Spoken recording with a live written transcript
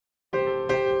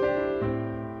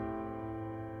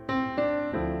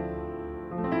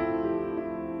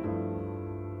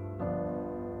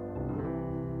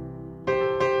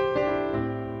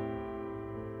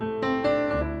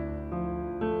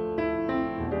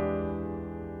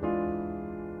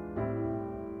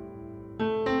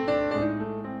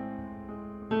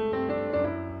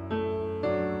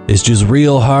It's just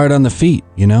real hard on the feet,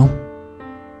 you know?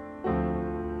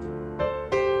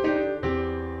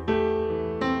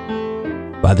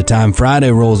 By the time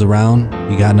Friday rolls around,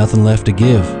 you got nothing left to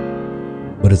give.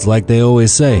 But it's like they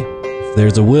always say, if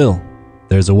there's a will,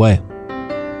 there's a way.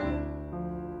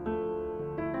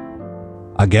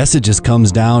 I guess it just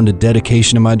comes down to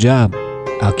dedication to my job.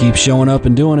 I'll keep showing up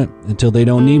and doing it until they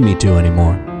don't need me to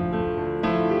anymore.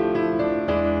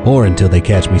 Or until they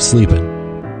catch me sleeping.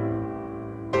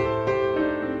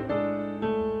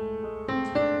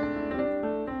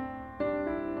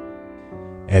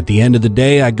 At the end of the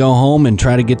day, I go home and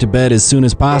try to get to bed as soon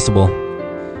as possible.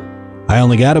 I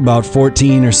only got about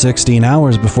 14 or 16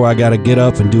 hours before I gotta get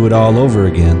up and do it all over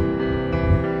again.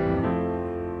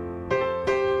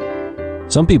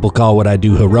 Some people call what I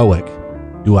do heroic.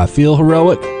 Do I feel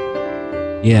heroic?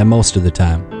 Yeah, most of the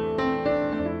time.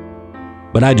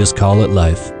 But I just call it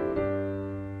life.